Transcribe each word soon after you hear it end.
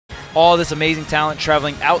all this amazing talent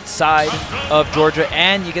traveling outside of Georgia,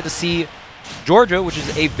 and you get to see Georgia, which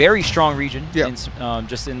is a very strong region,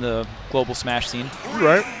 just in the global Smash scene.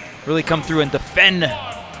 Right. Really come through and defend the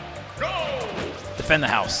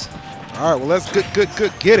house. All right, well, let's get it.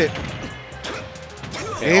 Okay,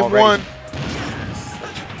 Game already. 1.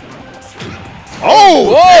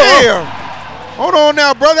 Oh, damn. Hold on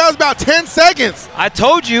now, brother. That was about 10 seconds. I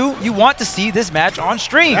told you, you want to see this match on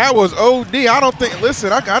stream. That was OD. I don't think,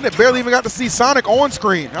 listen, I barely even got to see Sonic on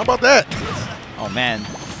screen. How about that? Oh, man.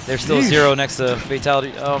 There's still 0 next to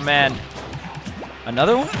Fatality. Oh, man.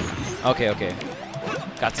 Another one? Okay, okay.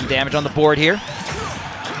 Got some damage on the board here.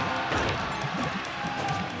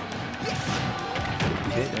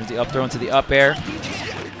 Okay, there's the up throw into the up air.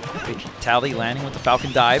 Fatality landing with the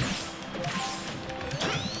Falcon dive.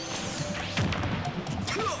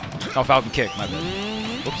 Oh, Falcon kick, my bad.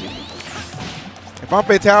 Whoopsie. If I'm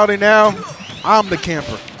Fatality now, I'm the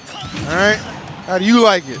camper. All right? How do you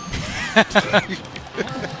like it?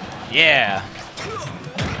 Yeah.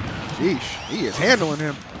 Sheesh, he is handling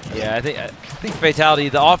him. Yeah, I think Fatality,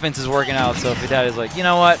 the offense is working out, so Fatality's like, you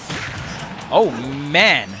know what? Oh,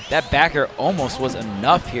 man. That backer almost was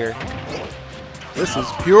enough here. This is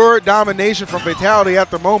pure domination from Fatality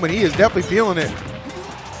at the moment. He is definitely feeling it.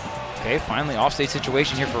 Okay, finally offstage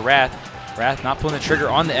situation here for Wrath. Wrath not pulling the trigger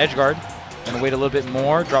on the edge guard. Gonna wait a little bit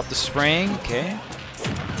more, drop the spring, okay.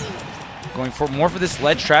 Going for more for this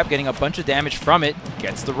ledge trap, getting a bunch of damage from it.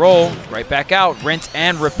 Gets the roll, right back out, rinse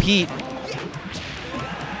and repeat.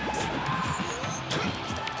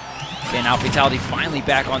 Okay, now Fatality finally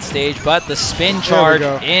back on stage, but the spin charge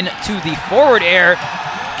into the forward air,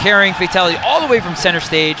 carrying Fatality all the way from center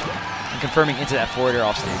stage and confirming into that forward air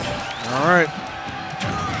off stage. All right.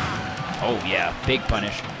 Oh yeah, big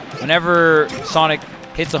punish. Whenever Sonic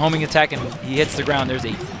hits a homing attack and he hits the ground, there's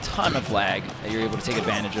a ton of lag that you're able to take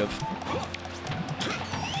advantage of.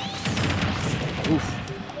 Oof.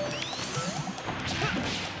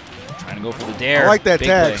 Trying to go for the dare. I like that big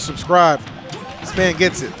tag. Play. Subscribe. This man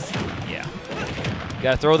gets it. Yeah. You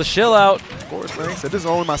gotta throw the shill out. Of course, man. He said this is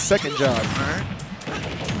only my second job. All right.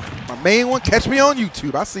 My main one, catch me on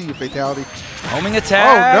YouTube. I see you, Fatality. Homing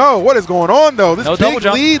attack. Oh, no. What is going on, though? This no double big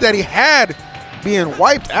jump. lead that he had being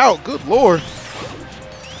wiped out. Good Lord.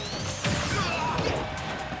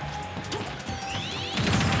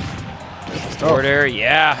 Forward air,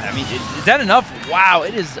 yeah. I mean, is that enough? Wow,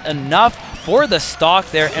 it is enough for the stock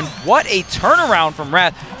there. And what a turnaround from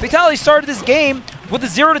Wrath. Fatality started this game with a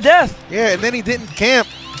 0 to death. Yeah, and then he didn't camp.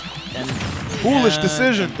 And foolish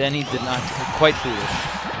decision. And then he did not. Quite foolish.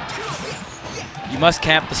 You must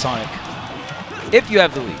camp the Sonic. If you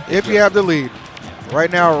have the lead. If you have the lead.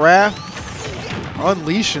 Right now, Wrath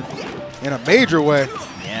unleashing in a major way.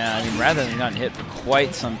 Yeah, I mean, Wrath hasn't gotten hit for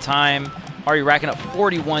quite some time. Already racking up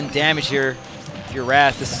 41 damage here. If you're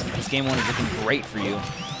Wrath, this game 1 is looking great for you.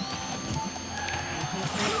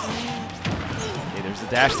 Okay, there's the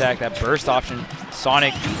dash attack, that burst option.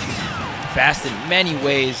 Sonic fast in many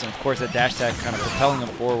ways. And of course, that dash attack kind of propelling him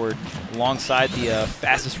forward alongside the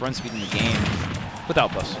fastest run speed in the game.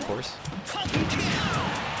 Without buffs, of course.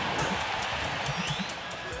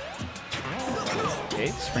 Okay,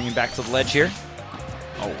 springing back to the ledge here.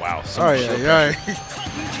 Oh, wow. So yeah.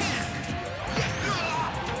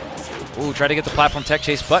 Ooh, try to get the platform tech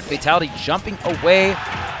chase, but Fatality jumping away.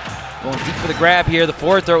 Going deep for the grab here. The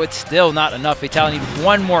forward throw, it's still not enough. Fatality needs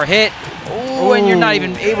one more hit. Oh, and you're not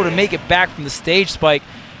even able to make it back from the stage spike.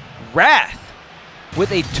 Wrath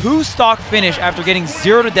with a 2-stock finish after getting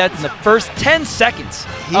 0 to death in the first 10 seconds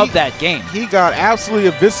of that game. He got absolutely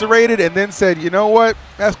eviscerated and then said, you know what,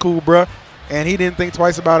 that's cool, bruh. And he didn't think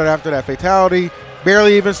twice about it after that. Fatality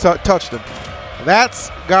barely even touched him. That's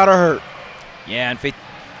gotta hurt. Yeah, and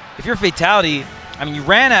if you're Fatality, I mean, you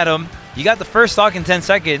ran at him, you got the first stock in 10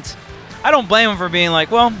 seconds. I don't blame him for being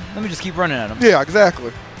like, well, let me just keep running at him. Yeah,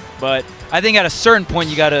 exactly. But I think at a certain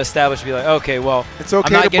point, you got to establish, be like, okay, well, it's okay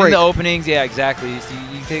I'm not to getting break. the openings. Yeah, exactly. So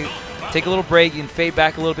you take a little break, you can fade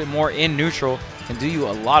back a little bit more in neutral, can do you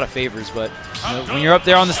a lot of favors. But you know, when you're up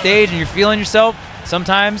there on the stage and you're feeling yourself,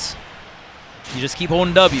 sometimes you just keep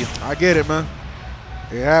holding W. I get it, man.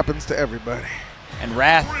 It happens to everybody. And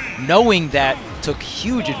Wrath, knowing that, took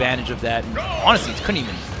huge advantage of that. And honestly, couldn't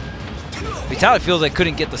even. Fatality feels like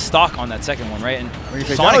couldn't get the stock on that second one, right? And I mean,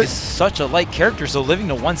 Sonic is such a light character, so living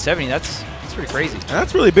to 170, that's pretty crazy. And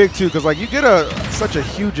that's really big too, because like you get such a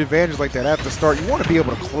huge advantage like that at the start. You want to be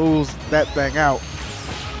able to close that thing out.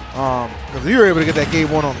 Because if you're able to get that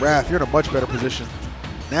game 1 on Wrath, you're in a much better position.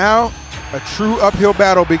 Now, a true uphill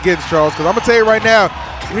battle begins, Charles. Because I'm gonna tell you right now,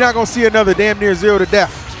 you're not gonna see another damn near 0 to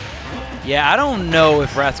death. Yeah, I don't know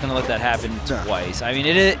if Wrath's going to let that happen twice. I mean,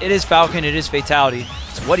 it is Falcon, it is Fatality.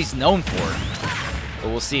 It's what he's known for.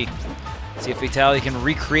 But we'll see. See if Fatality can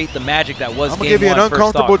recreate the magic that was game 1. I'm going to give you an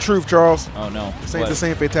uncomfortable truth, Charles. Oh, no. This ain't the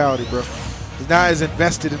same Fatality, bro. He's not as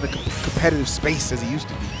invested in the competitive space as he used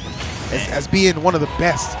to be. As being one of the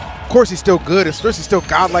best. Of course, he's still good. Of course, he's still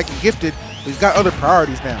godlike and gifted. But he's got other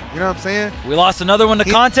priorities now. You know what I'm saying? We lost another one to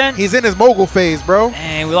content. He's in his mogul phase, bro.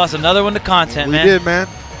 And we lost another one to content, man. We did, man.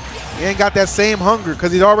 He ain't got that same hunger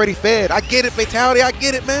because he's already fed. I get it, Fatality. I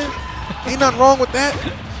get it, man. Ain't nothing wrong with that.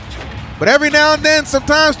 But every now and then,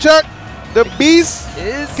 sometimes, Chuck, the beast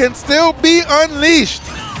can still be unleashed.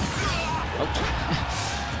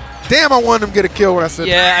 Damn, I wanted him to get a kill when I said that.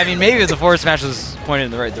 Yeah, I mean, maybe if the forward smash was pointed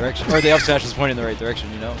in the right direction, or the up smash was pointed in the right direction,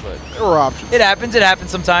 you know, but there were options. It happens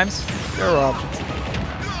sometimes. There were options.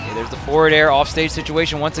 Okay, there's the forward air offstage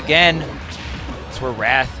situation once again. That's where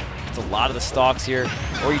Wrath gets a lot of the stocks here,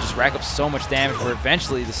 or you just rack up so much damage where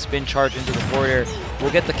eventually the spin charge into the forward air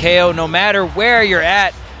will get the KO no matter where you're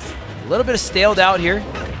at. A little bit of staled out here.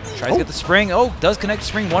 Tries to get the spring. Oh, does connect the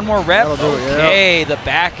spring. One more rep. Okay, the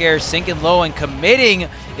back air sinking low and committing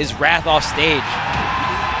his Wrath off stage.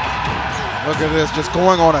 Look at this, just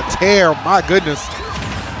going on a tear. My goodness.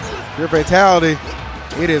 Your Fatality,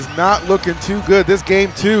 it is not looking too good. This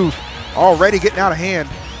game, too, already getting out of hand.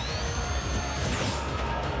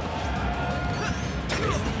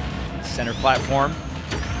 Center platform.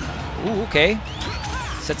 Ooh, okay.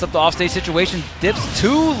 Sets up the offstage situation. Dips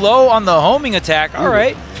too low on the homing attack. All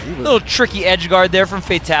right. Little tricky edge guard there from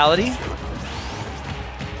Fatality.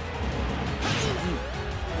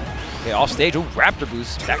 Okay, off stage. Oh, Raptor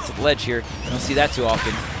boost. Back to the ledge here. You don't see that too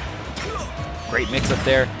often. Great mix up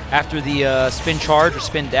there. After the spin charge or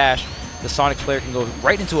spin dash, the Sonic player can go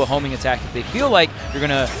right into a homing attack if they feel like you're going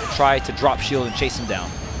to try to drop shield and chase him down.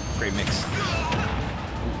 Great mix.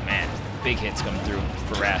 Ooh, man. Big hits coming through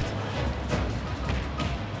for Wrath.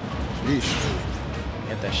 Yeesh.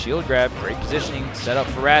 Get that shield grab, great positioning, set up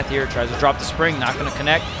for Wrath here, tries to drop the spring, not going to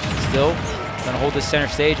connect, still going to hold this center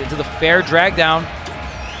stage into the fair drag down,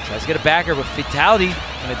 tries to get a backer, but Fatality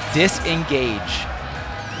going to disengage.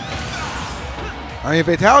 I mean,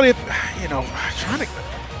 Fatality, you know,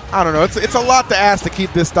 I don't know, it's a lot to ask to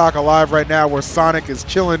keep this stock alive right now where Sonic is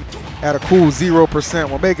chilling at a cool 0%.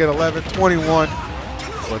 We'll make it 11, 21,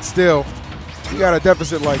 but still, you got a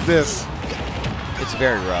deficit like this. It's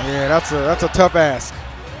very rough. Yeah, that's a tough ask.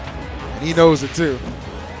 And he knows it too.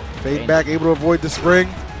 Fade back, able to avoid the spring.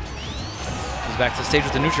 Goes back to the stage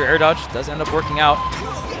with the neutral air dodge. Does end up working out.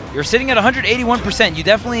 You're sitting at 181%. You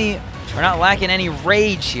definitely are not lacking any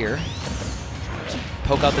rage here.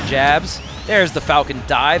 Poke out the jabs. There's the Falcon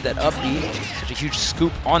dive, that up B. Such a huge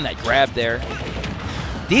scoop on that grab there.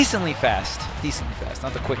 Decently fast. Decently fast.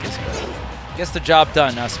 Not the quickest, but gets the job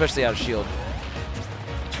done, especially out of shield.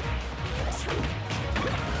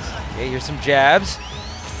 Okay, here's some jabs.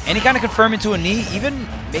 Any kind of confirm into a knee, even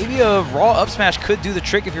maybe a raw up smash could do the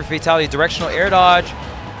trick if your Fatality. Directional air dodge,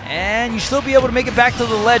 and you still be able to make it back to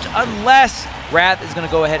the ledge unless Wrath is going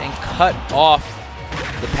to go ahead and cut off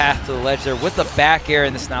the path to the ledge there with the back air,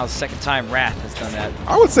 and this is now the second time Wrath has done that.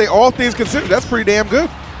 I would say all things considered, that's pretty damn good.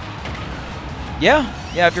 Yeah,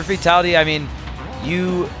 if you're Fatality, I mean,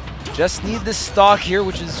 you just need this stock here,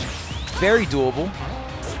 which is very doable.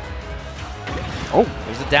 Oh,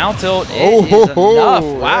 there's a down tilt. It is enough.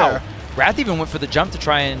 Wow. Yeah. Wrath even went for the jump to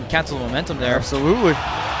try and cancel the momentum there. Absolutely.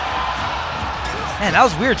 Man, that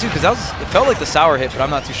was weird too, because it felt like the sour hit, but I'm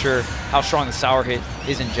not too sure how strong the sour hit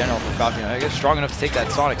is in general for Falcon. I guess strong enough to take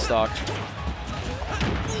that Sonic stock.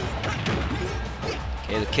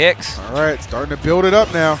 Okay, the kicks. All right, starting to build it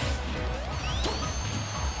up now.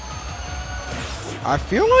 I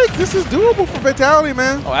feel like this is doable for Fatality,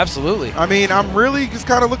 man. Oh, absolutely. I mean, I'm really just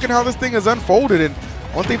kind of looking how this thing has unfolded, and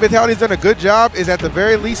one thing Fatality's done a good job is at the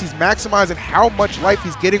very least he's maximizing how much life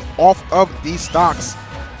he's getting off of these stocks.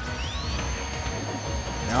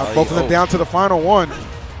 Now both of them down to the final one.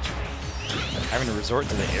 Having to resort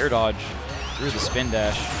to the air dodge through the spin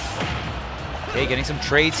dash. Okay, getting some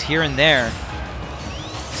trades here and there.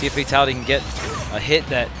 See if Fatality can get a hit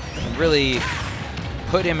that can really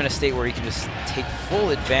put him in a state where he can just take full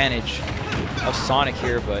advantage of Sonic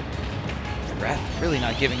here, but Wrath really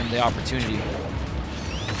not giving him the opportunity.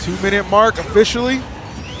 2-minute mark officially.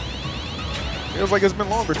 Feels like it's been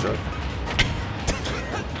longer, Chuck.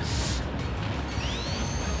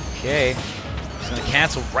 Okay, he's going to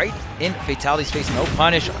cancel right in Fatality's face. No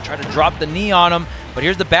punish. Try to drop the knee on him, but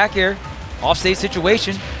here's the back air. Offstage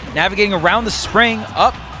situation. Navigating around the spring,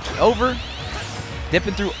 up, over,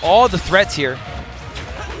 dipping through all the threats here.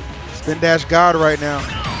 Spin dash God right now.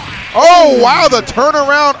 Oh, wow, the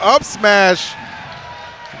turnaround up smash.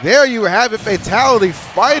 There you have it, Fatality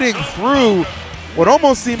fighting through what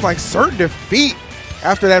almost seemed like certain defeat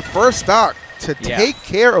after that first stock to take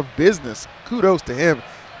care of business. Kudos to him.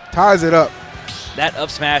 Ties it up. That up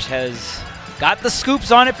smash has got the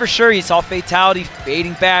scoops on it for sure. You saw Fatality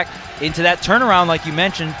fading back into that turnaround like you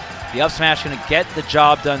mentioned. The up smash going to get the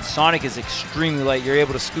job done. Sonic is extremely light. You're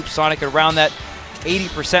able to scoop Sonic around that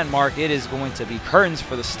 80% mark. It is going to be curtains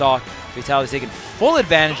for the stock. Fatality's taking full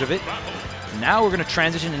advantage of it. Now we're going to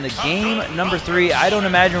transition into game number 3. I don't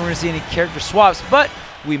imagine we're going to see any character swaps, but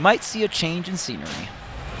we might see a change in scenery.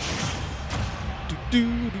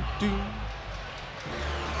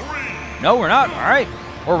 No, we're not. All right.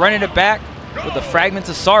 We're running it back with the Fragments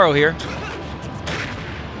of Sorrow here.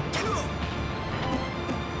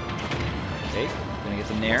 Okay, going to get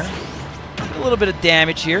the Nair. A little bit of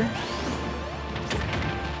damage here.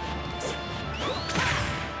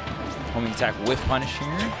 Homing attack whiff punish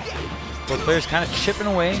here. Both players kind of chipping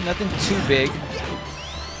away, nothing too big.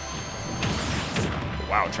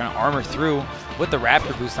 Wow, trying to armor through with the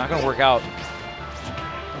Raptor boost, not going to work out.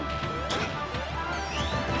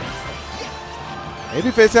 Maybe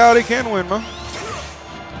Fatality can win, man.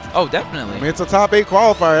 Oh, definitely. I mean, it's a top 8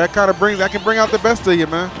 qualifier. That can bring out the best of you,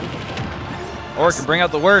 man. Or it can bring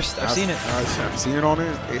out the worst. I've seen it. I've seen it on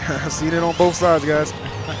it. I've seen it on both sides, guys.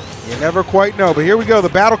 You never quite know. But here we go. The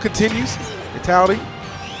battle continues. Fatality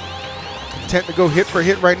content to go hit for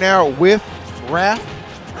hit right now with Wrath.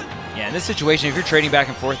 Yeah, in this situation, if you're trading back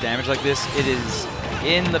and forth damage like this, it is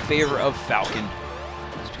in the favor of Falcon.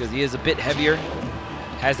 Just because he is a bit heavier.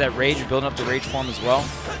 Has that rage, you're building up the rage form as well.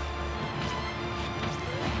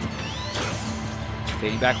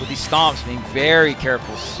 Fading back with these stomps, being very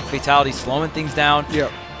careful. Fatality slowing things down.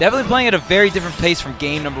 Yep. Definitely playing at a very different pace from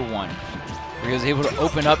game number 1. Where he was able to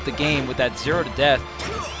open up the game with that 0 to death.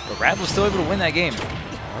 But Wrath was still able to win that game.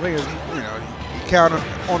 I think it's, you count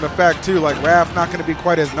on the fact too, like Wrath not going to be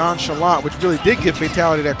quite as nonchalant, which really did give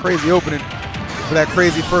Fatality that crazy opening for that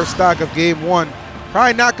crazy first stock of game 1.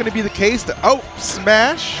 Probably not going to be the case. The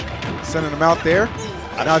smash, sending him out there.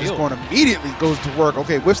 Now just going immediately goes to work.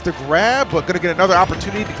 Okay, whiffs the grab, but going to get another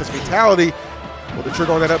opportunity because Fatality will the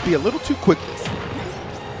trigger on that up be a little too quickly.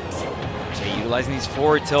 Okay, utilizing these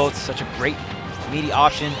forward tilts, such a great meaty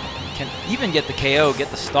option. Can even get the KO, get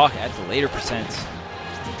the stock at the later percents.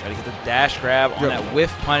 Try to get the dash grab on that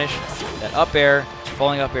whiff punish, that up air,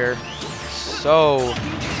 falling up air. So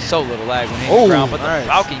little lag when hitting the ground, but the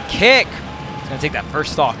Falcon kick. Going to take that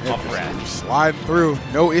first stock off of Wrath. Sliding through,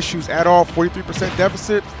 no issues at all, 43%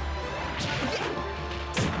 deficit.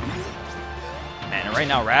 And right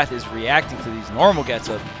now Wrath is reacting to these normal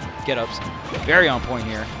get-ups. Very on point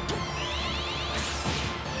here.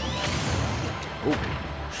 Ooh,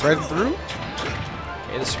 shredding through.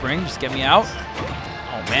 Okay, the spring, just get me out.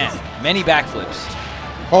 Oh man, many backflips.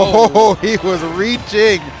 Oh, he was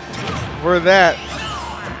reaching for that.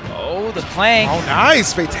 Oh, the clank. Oh,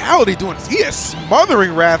 nice. Fatality doing this. He is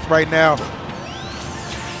smothering Wrath right now.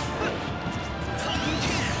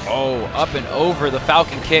 Oh, up and over the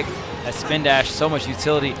Falcon kick. That spin dash, so much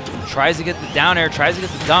utility. Tries to get the down air, tries to get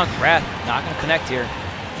the dunk. Wrath not going to connect here.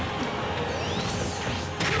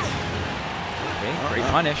 Okay, great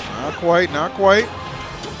punish. Not quite, not quite.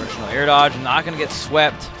 Personal air dodge, not going to get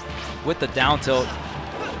swept with the down tilt.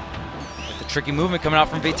 With the tricky movement coming out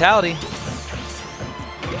from Fatality.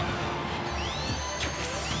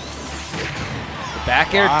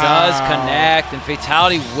 Back air does connect, and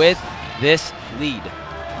Fatality with this lead.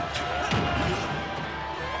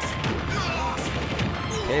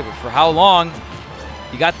 Okay, but for how long?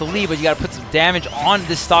 You got the lead, but you got to put some damage on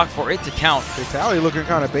this stock for it to count. Fatality looking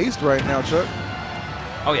kind of based right now, Chuck.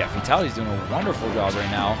 Oh yeah, Fatality's doing a wonderful job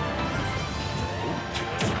right now.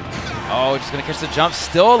 Oh, just going to catch the jump.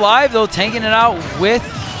 Still alive, though, tanking it out with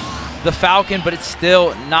the Falcon, but it's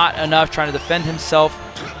still not enough. Trying to defend himself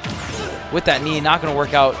with that knee, not going to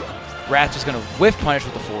work out. Wrath just going to whiff punish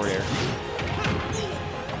with the forward air.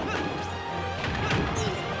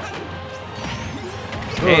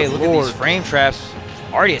 Hey, look at these frame traps.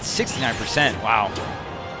 Already at 69%. Wow.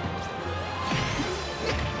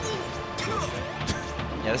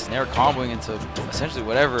 Yeah, this Nair comboing into essentially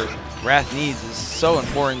whatever Wrath needs is so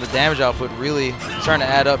important. The damage output really starting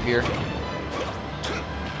to add up here.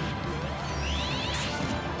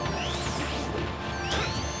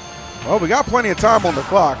 Well, we got plenty of time on the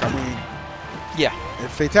clock. I mean, yeah.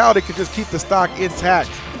 If Fatality could just keep the stock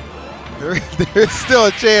intact, there's still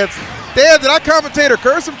a chance. Damn, did I commentate or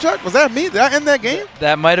curse him, Chuck? Was that me? Did I end that game?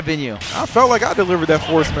 That might have been you. I felt like I delivered that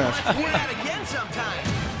forward smash.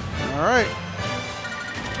 All right.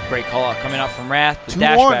 Great call out coming out from Wrath. The 2-1.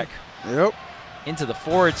 dash back. Yep. Into the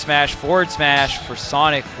forward smash for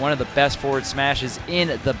Sonic. One of the best forward smashes in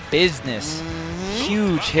the business.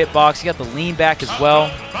 Huge hitbox. You got the lean back as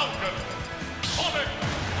well.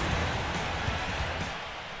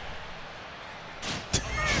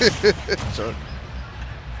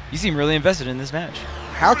 You seem really invested in this match.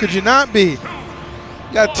 How could you not be? You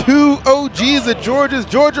got 2 OGs of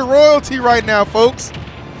Georgia royalty right now, folks.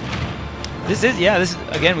 This is, yeah, this is,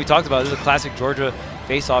 again, we talked about it. This is a classic Georgia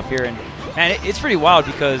face-off here. And it's pretty wild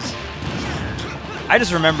because I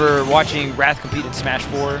just remember watching Wrath compete in Smash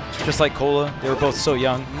 4, just like Cola. They were both so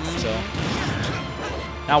young. So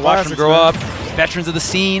now watch them grow up, veterans of the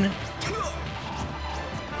scene.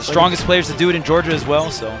 The strongest players to do it in Georgia as well,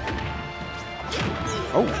 so.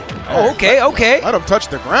 Oh, okay, okay. Let him touch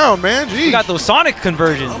the ground, man. Jeez. You got those Sonic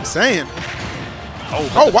conversions. I'm saying.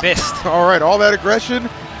 Oh, what? Fist. All right, all that aggression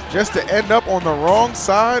just to end up on the wrong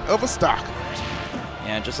side of a stock.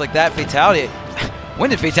 Yeah, just like that, Fatality. When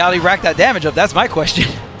did Fatality rack that damage up? That's my question.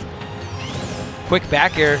 Quick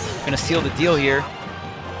back air, gonna seal the deal here.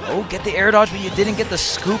 Oh, get the air dodge, but you didn't get the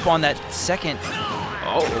scoop on that second.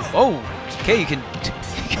 Okay, you can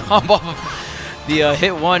combo off of the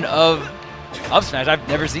hit one of up smash. I've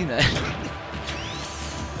never seen that.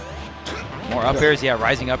 More up airs, yeah,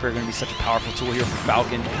 rising up air gonna be such a powerful tool here for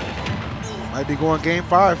Falcon. Might be going game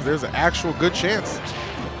 5. There's an actual good chance.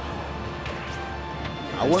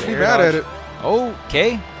 I wouldn't be mad at it.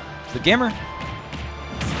 Okay, the Gimmer.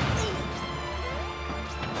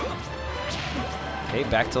 Okay,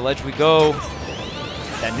 back to ledge we go.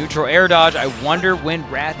 That neutral air dodge. I wonder when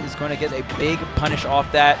Wrath is going to get a big punish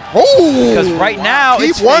off that. Oh! Because right now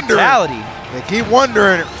it's Fatality. They keep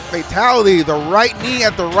wondering. Fatality, the right knee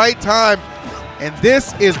at the right time. And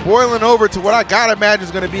this is boiling over to what I got to imagine is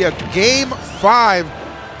going to be a game 5,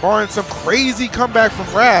 barring some crazy comeback from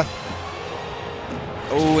Wrath.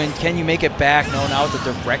 Oh, and can you make it back? No, now with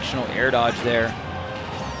the directional air dodge there.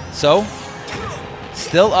 So,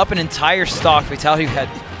 still up an entire stock. Fatality had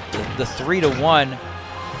the 3-1.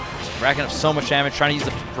 Racking up so much damage, trying to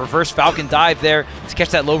use the reverse Falcon dive there to catch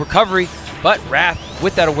that low recovery. But Wrath,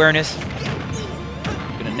 with that awareness,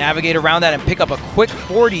 gonna navigate around that and pick up a quick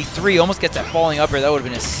 43. Almost gets that falling up air. That would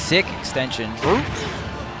have been a sick extension.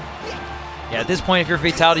 Yeah, at this point, if you're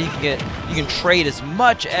Fatality, you can trade as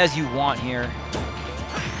much as you want here.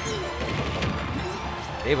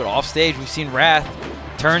 Okay, but off stage, we've seen Wrath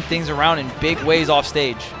turn things around in big ways off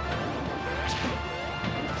stage.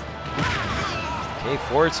 Okay,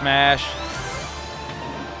 forward smash.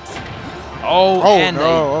 And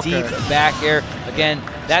a deep back air. Again,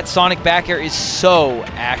 that Sonic back air is so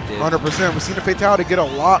active. 100%. We've seen the Fatality get a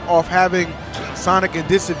lot off having Sonic in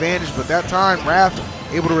disadvantage, but that time, Wrath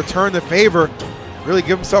able to return the favor, really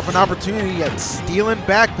give himself an opportunity at stealing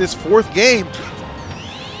back this 4th game.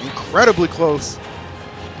 Incredibly close.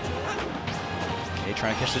 Okay,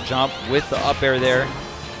 trying to catch the jump with the up air there.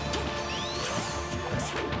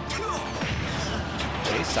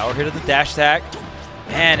 Okay, sour hit of the dash attack.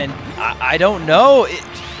 Man, and I don't know.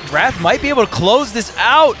 Wrath might be able to close this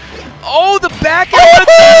out. Oh, the back air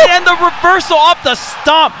and the reversal off the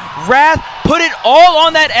stomp. Wrath put it all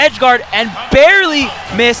on that edge guard and barely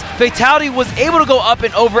missed. Fatality was able to go up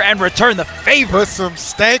and over and return the favor. Put some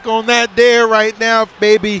stank on that there right now,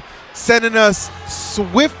 baby. Sending us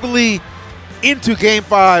swiftly into game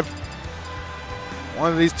 5.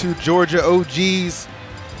 One of these 2 Georgia OGs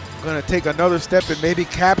going to take another step and maybe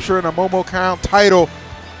capturing a MomoCon title.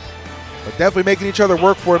 But definitely making each other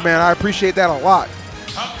work for it, man. I appreciate that a lot.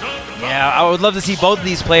 Yeah, I would love to see both of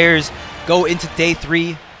these players go into day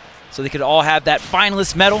 3 so they could all have that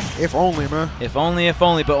finalist medal. If only, man. If only, if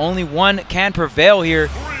only. But only one can prevail here.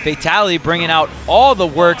 Fatality bringing out all the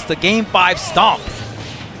works, the game 5 stomp.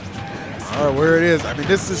 All right, where it is. I mean,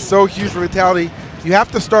 this is so huge for Fatality. You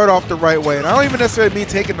have to start off the right way. And I don't even necessarily mean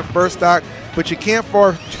taking the first stock, but you can't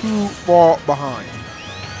fall too far behind.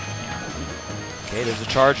 Okay, there's a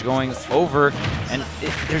charge going over. And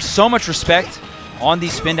there's so much respect on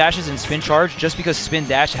these spin dashes and spin charge just because spin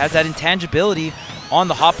dash has that intangibility on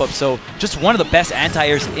the hop up. So just one of the best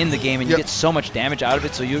anti-airs in the game, and you get so much damage out of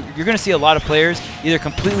it. So you're going to see a lot of players either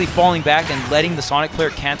completely falling back and letting the Sonic player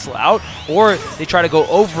cancel out, or they try to go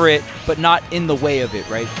over it but not in the way of it,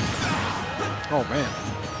 right? Oh, man.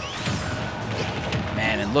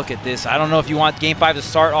 Man, and look at this. I don't know if you want Game 5 to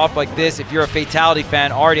start off like this. If you're a Fatality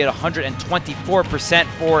fan, already at 124%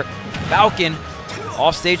 for Falcon.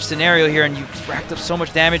 Off-stage scenario here, and you've racked up so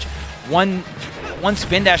much damage. One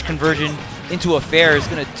spin dash conversion into a fair is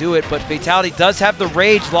going to do it, but Fatality does have the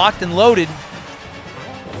rage locked and loaded.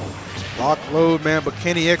 Lock load, man, but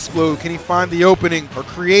can he explode? Can he find the opening or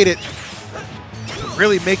create it to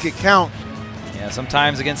really make it count? Yeah,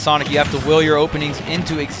 sometimes against Sonic, you have to will your openings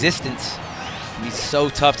into existence. He's so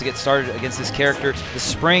tough to get started against this character. The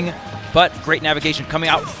spring, but great navigation coming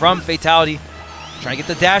out from Fatality. Trying to get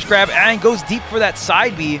the dash grab and goes deep for that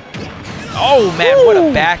side B. Oh, man, what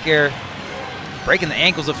a back air. Breaking the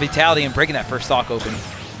ankles of Fatality and breaking that first stock open.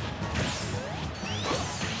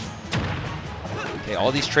 Okay,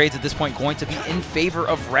 all these trades at this point going to be in favor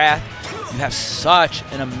of Wrath. You have such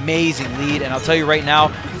an amazing lead, and I'll tell you right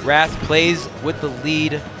now, Wrath plays with the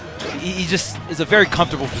lead. He just is a very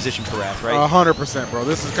comfortable position for Wrath, right? 100%, bro.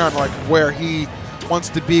 This is kind of like where he wants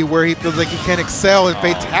to be, where he feels like he can excel in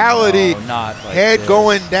Fatality. No, not like head this.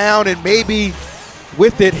 going down, and maybe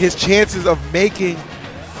with it, his chances of making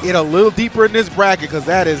it a little deeper in this bracket, because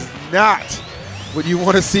that is not what you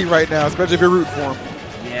want to see right now, especially if you're rooting for him.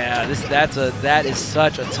 Yeah, that is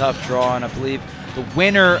such a tough draw, and I believe the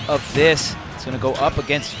winner of this is going to go up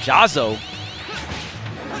against Jazo.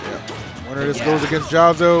 Yeah. Winner of this goes against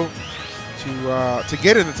Jazo to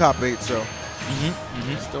get in the top 8. So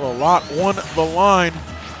still a lot on the line.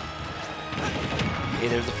 Okay,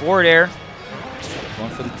 there's the forward air.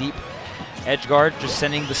 Going for the deep edge guard, just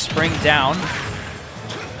sending the spring down.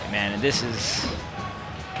 Man, and this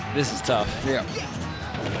is tough. Yeah.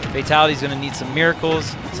 Fatality's going to need some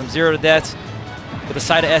miracles, some 0 to deaths, with a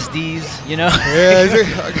side of SDs, you know? Yeah.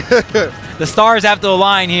 The stars have to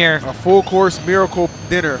align here. A full course miracle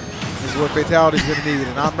dinner is what Fatality's going to need,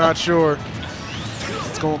 and I'm not sure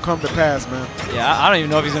it's going to come to pass, man. Yeah, I don't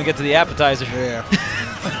even know if he's going to get to the appetizer. Yeah.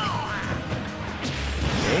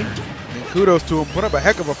 And kudos to him. Put up a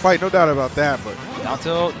heck of a fight, no doubt about that. But Down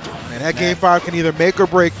tilt. man, that game 5 can either make or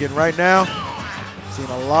break it. Right now, seeing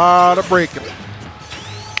a lot of breaking.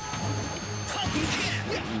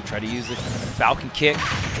 Try to use the Falcon kick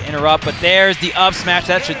to interrupt, but there's the up smash.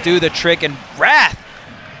 That should do the trick, and Wrath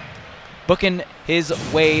booking his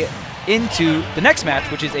way into the next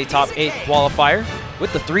match, which is a top 8 qualifier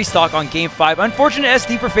with the 3 stock on game 5. Unfortunate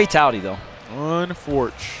SD for Fatality, though.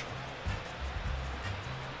 Unfortunate.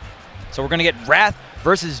 So we're going to get Wrath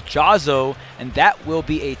versus Jazo, and that will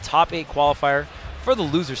be a top 8 qualifier for the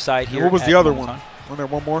loser side here. What was the other one? Wasn't there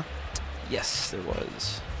one more? Yes, there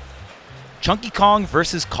was. Chunky Kong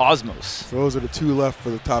versus Cosmos. So those are the 2 left for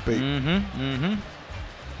the top 8.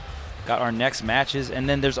 Got our next matches, and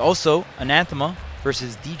then there's also Anathema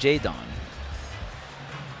versus DJ Don.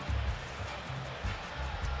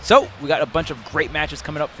 So we got a bunch of great matches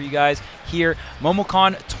coming up for you guys here.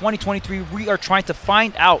 MomoCon 2023, we are trying to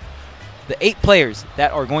find out the 8 players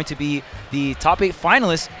that are going to be the top 8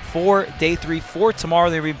 finalists for day 3 for tomorrow.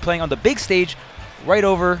 They're going to be playing on the big stage right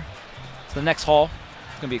over to the next hall.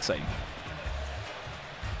 It's going to be exciting.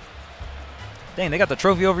 Dang, they got the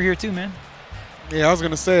trophy over here too, man. Yeah, I was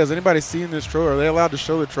going to say, has anybody seen this trophy? Are they allowed to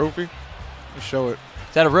show the trophy? Let's show it.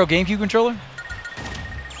 Is that a real GameCube controller?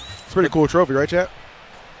 It's a pretty cool trophy, right, chat?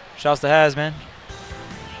 Shouts to Haz, man.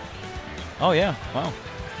 Oh, yeah. Wow.